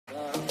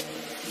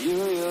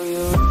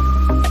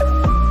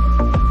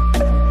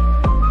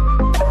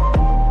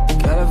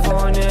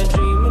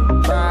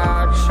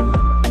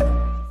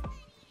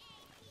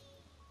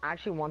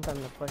actually want them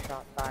to push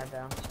outside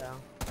though, so.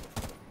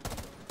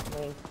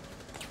 Wait.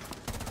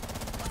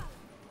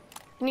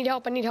 I need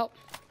help, I need help.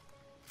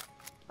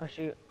 Oh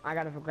shoot, I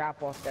got a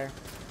grapple up there.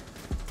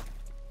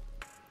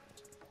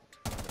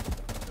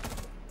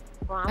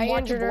 Well, I'm I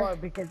injured her.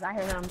 because I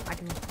hear him. I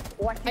can.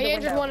 Oh, I see I the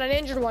injured window. one, I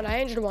injured one,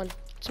 I injured one.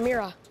 It's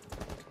Mira.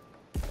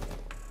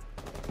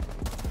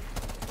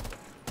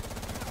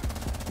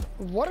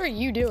 What are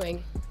you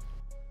doing?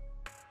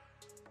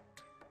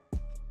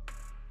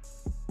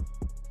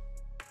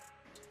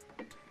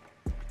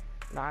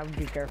 No, I would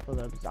be careful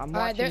though, because I'm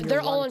Alright, watching they're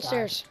your all one on side.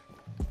 stairs.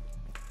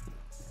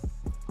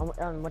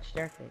 On what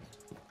staircase?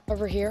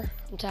 Over here.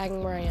 I'm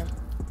tagging where I am.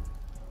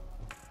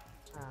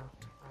 Oh,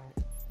 alright.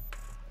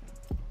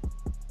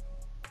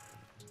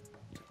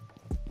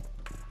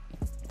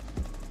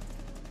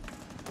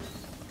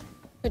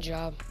 Good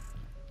job.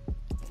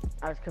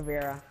 That was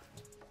Kavira.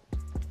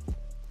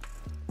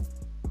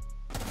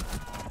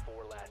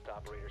 4 last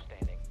operator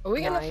standing. Are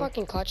we gonna Nice.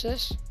 fucking clutch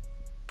this?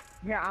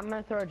 Here, I'm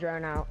gonna throw a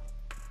drone out.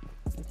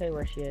 I'll tell you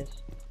where she is.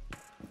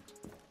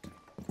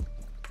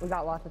 We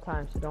got lots of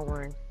time, so don't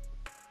worry.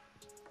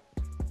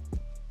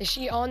 Is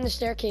she on the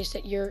staircase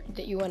that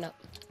you went up?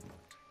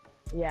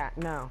 Yeah,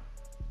 no.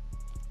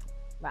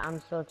 But I'm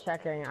still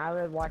checking. I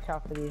would watch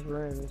out for these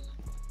rooms.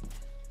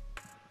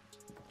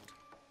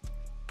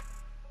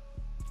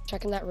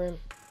 Checking that room.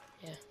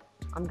 Yeah.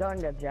 I'm going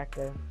to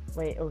objective.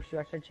 Wait, oh shoot,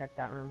 I should check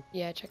that room.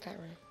 Yeah, check that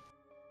room.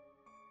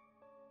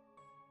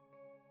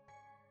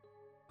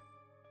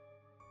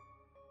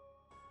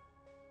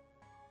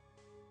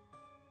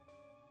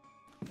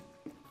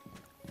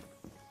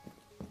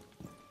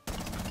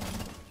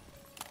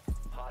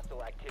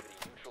 Hostile activity.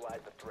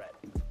 Neutralize the threat.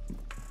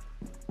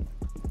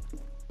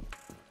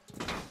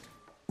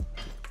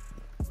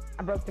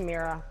 I broke the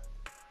mirror.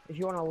 If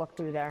you want to look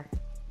through there.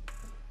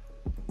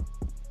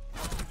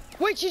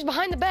 Wait, she's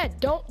behind the bed.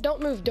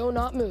 Don't move. Do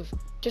not move.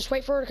 Just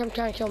wait for her to come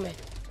try and kill me.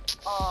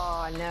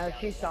 Oh no,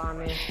 she saw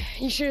me.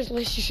 You should have, at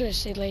least you should have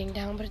stayed laying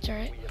down, but it's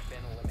alright. We have been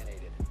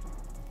eliminated.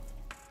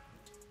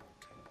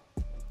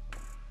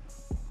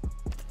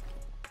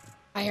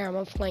 I hear him.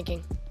 I'm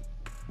flanking.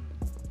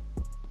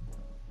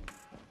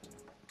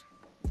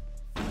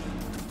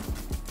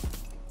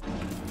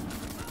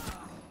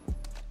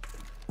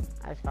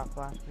 I just got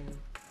flashbang.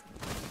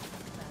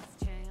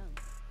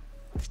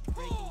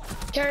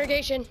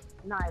 Interrogation.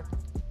 Nice.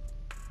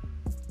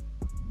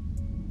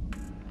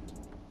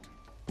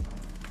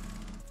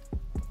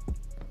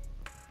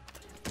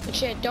 Good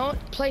shit. Don't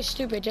play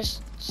stupid.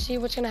 Just see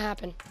what's gonna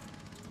happen.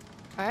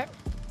 Alright?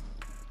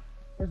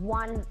 There's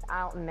one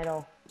out in the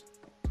middle.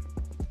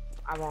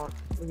 I won't.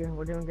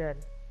 We're doing good.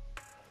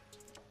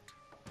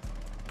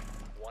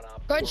 One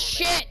op Good 4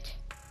 shit!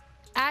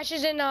 Ash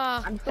is in,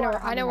 short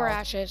I know where health.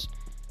 Ash is.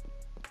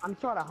 I'm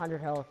short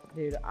 100 health,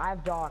 dude. I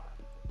have Doc.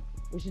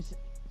 We should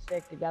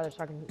stick together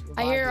so I can.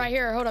 I hear revive you.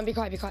 her. Hold on. Be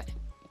quiet. Be quiet.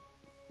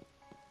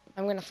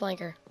 I'm gonna flank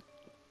her.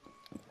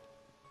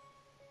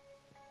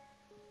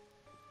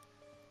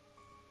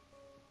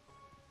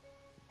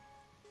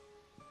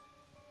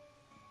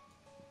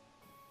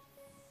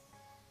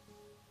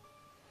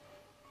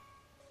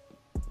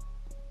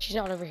 She's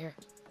not over here.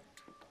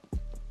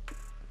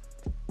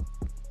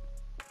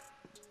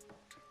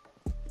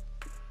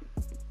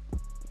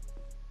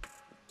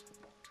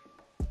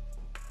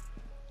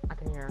 I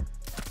can hear her.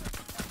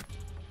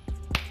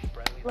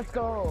 friendly. Let's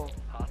go.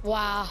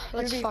 Wow,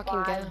 let's 2v5,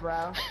 fucking go.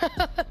 bro.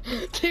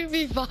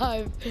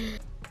 2v5.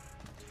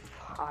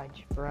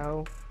 Fudge,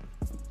 bro.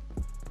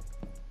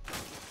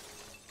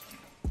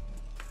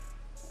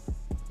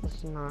 This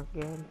is not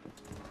good.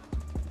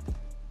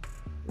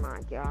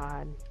 My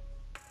God.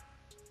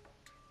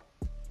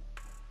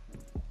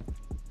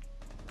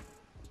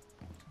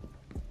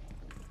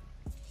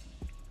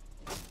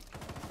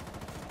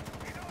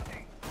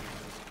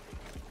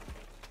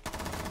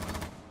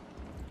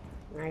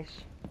 Nice.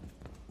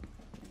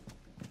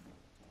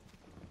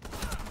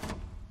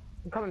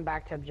 I'm coming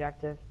back to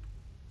objective.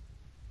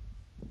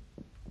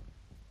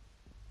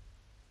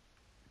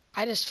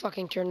 I just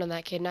fucking turned on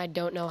that kid and I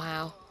don't know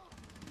how.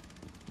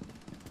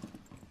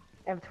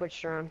 I have a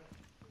Twitch drone.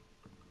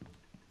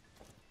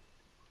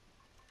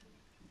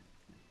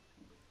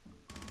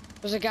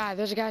 There's a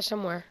guy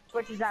somewhere.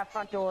 Twitch is that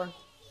front door.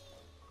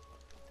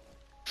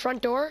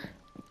 Front door?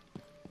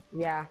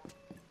 Yeah.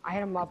 I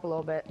hit him up a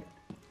little bit.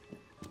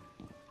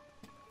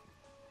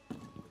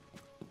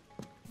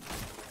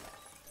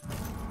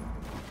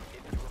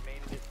 If you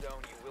remain in this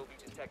zone, you will be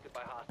detected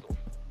by hostiles.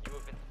 You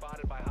have been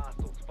spotted by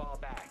hostiles. Fall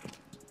back.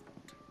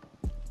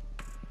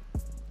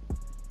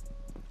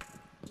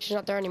 She's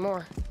not there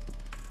anymore.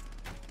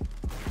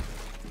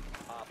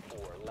 Op 4,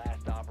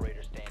 last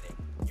operator standing.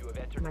 You have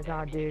entered Oh my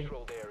God, enemy dude.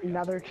 controlled area.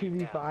 Another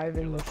 2v5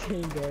 in the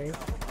same day.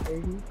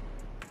 Baby.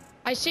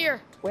 I see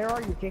her. Where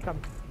are you? Kick him.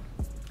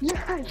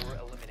 Yes! You were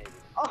eliminated.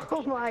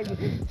 Oh my,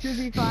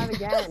 2v5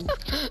 again.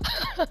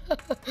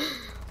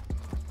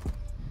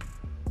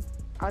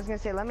 I was gonna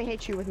say, let me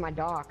hit you with my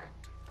dock.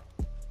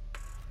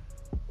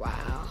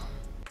 Wow.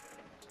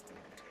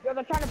 Yo,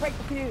 they're trying to break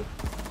the fuse.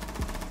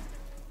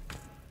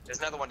 There's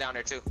another one down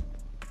there too.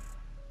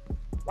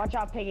 Watch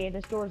out, Piggy.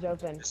 This door's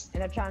open, and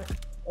they're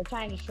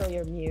trying to show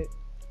you're mute.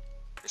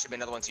 There should be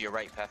another one to your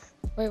right, Peff.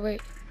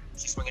 Wait.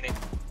 She's swinging in.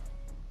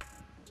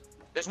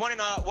 There's one in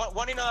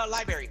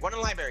library. One in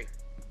the library.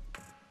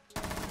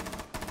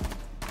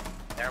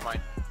 Never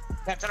mind.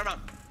 Peff, turn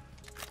around.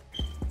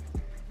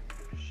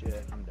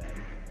 Shit, I'm dead.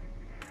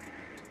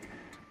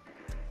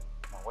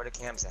 Oh, where the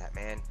cams at,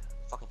 man?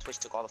 Fucking Twitch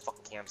took all the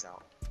fucking cams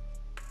out.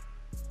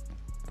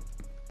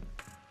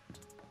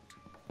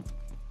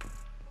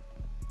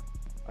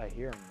 I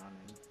hear him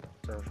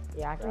running.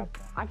 Yeah,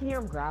 I can hear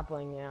him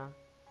grappling. Yeah.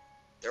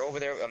 They're over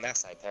there on that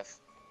side, Peff.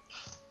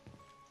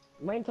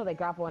 Wait until they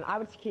grapple, and I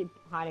would keep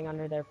hiding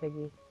under there,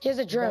 Piggy. He has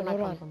a drone. They're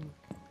Hold not on.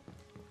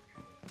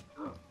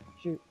 coming.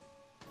 Shoot.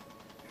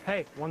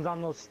 Hey, one's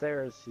on those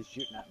stairs. He's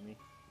shooting at me.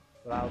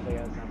 But I was like,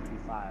 that's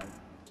MP5.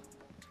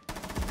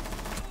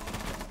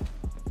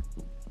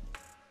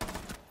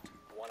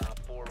 One op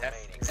 4 Peff,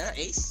 remaining. is that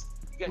Ace?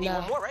 You gotta need No.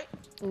 one more, right?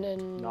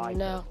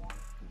 No.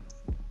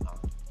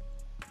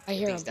 I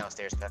hear him. He's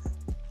downstairs, Peff.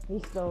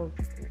 He's still.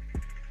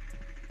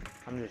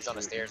 I'm just He's on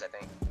the shooting. stairs, I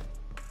think.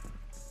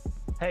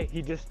 Hey,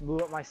 he just blew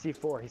up my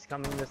C4. He's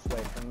coming this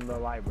way from the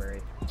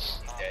library. He's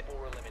Op dead. 4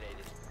 eliminated.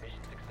 Mission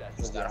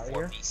He's successful. got a out of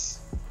 4-piece.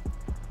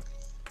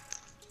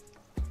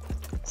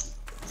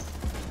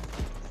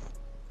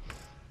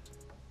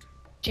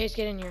 Chase,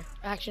 get in here.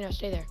 Actually, no,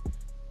 stay there.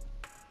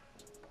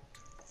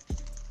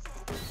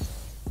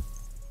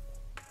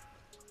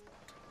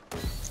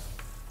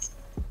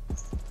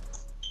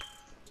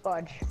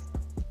 Fudge.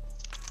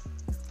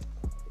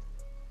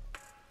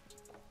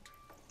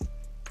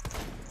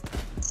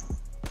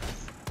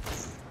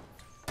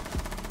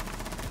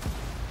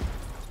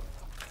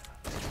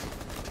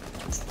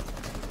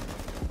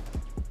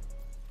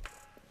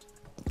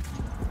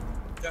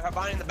 They're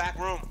behind in the back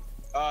room.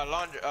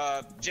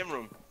 Gym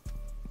room.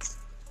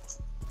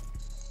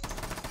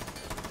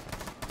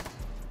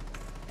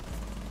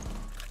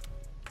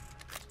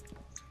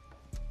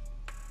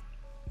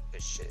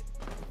 This shit.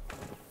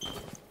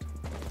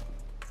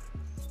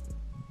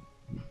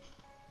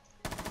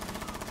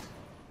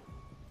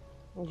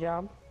 Good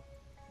job.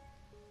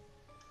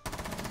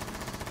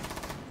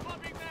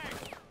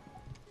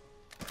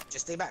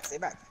 Just stay back, stay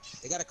back.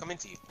 They gotta come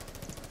into you.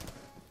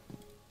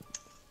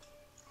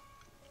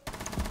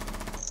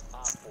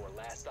 Op 4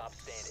 last stop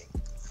standing.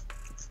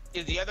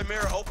 Is the other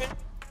mirror open?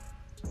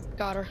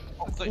 Got her.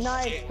 Oh, good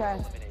Nice, shit. Peff.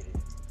 Eliminated.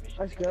 Mission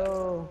Let's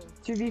go.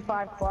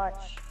 2v5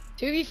 clutch.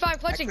 2v5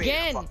 clutch That created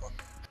a again. fuck up.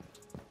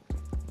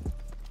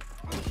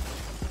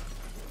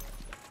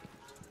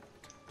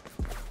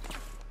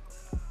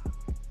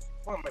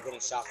 Where am I getting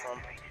shot from?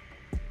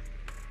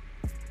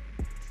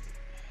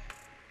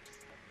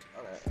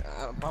 Okay,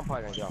 I'm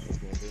probably gonna get off this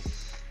game,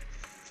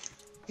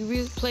 dude.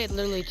 We played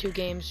literally 2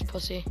 games,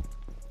 pussy. Oh,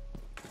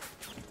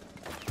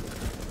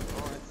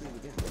 I see we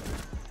did.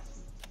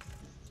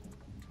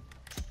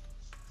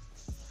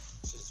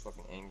 This is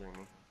fucking angering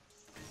me.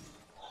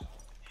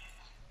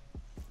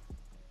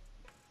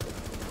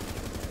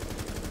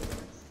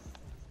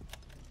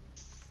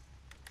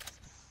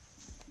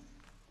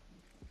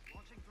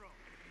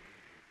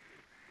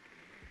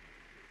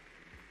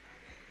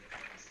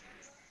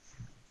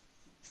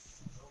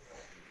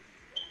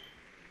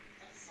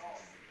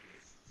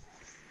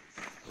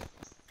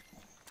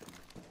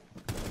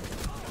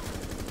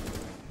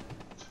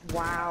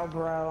 Wow,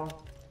 bro.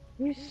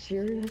 You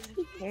serious?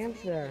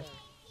 Cancer.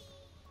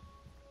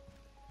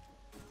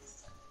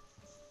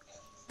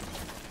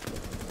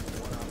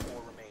 One op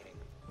 4 remaining.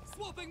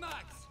 Swapping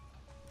mags!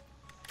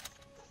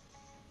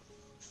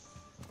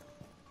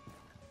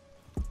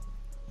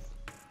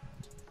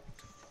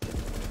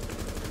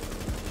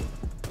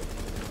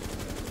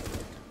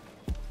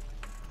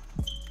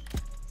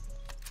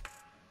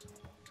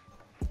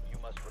 You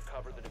must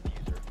recover the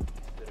diffuser.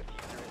 The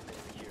diffuser has been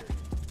secured.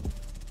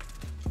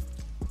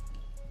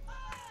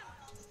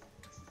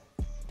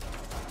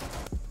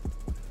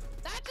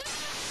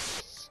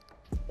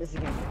 This is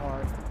gonna be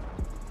hard.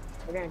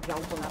 We're gonna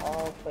jump from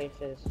all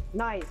places.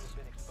 Nice.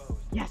 Been exposed.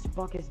 Yes,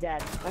 Buck is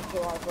dead. That's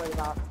what I was worried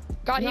about.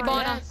 God, he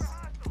bought us.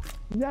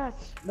 Yes.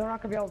 They're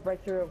not gonna be able to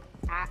break through.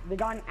 They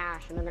got an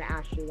Ash, and they're gonna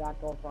Ash through that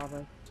door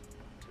probably.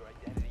 Your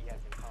identity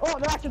has been Oh,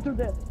 compromised. they're actually through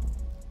this.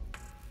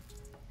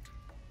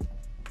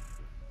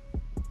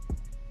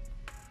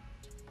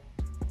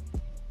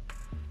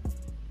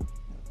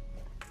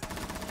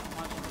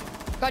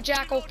 Got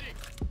Jackal.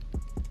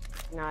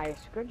 Nice.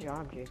 Good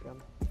job,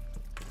 Jacob.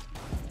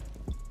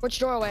 Which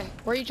doorway?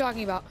 Where are you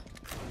talking about?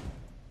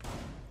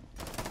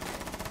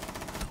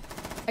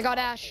 I got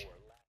Ash.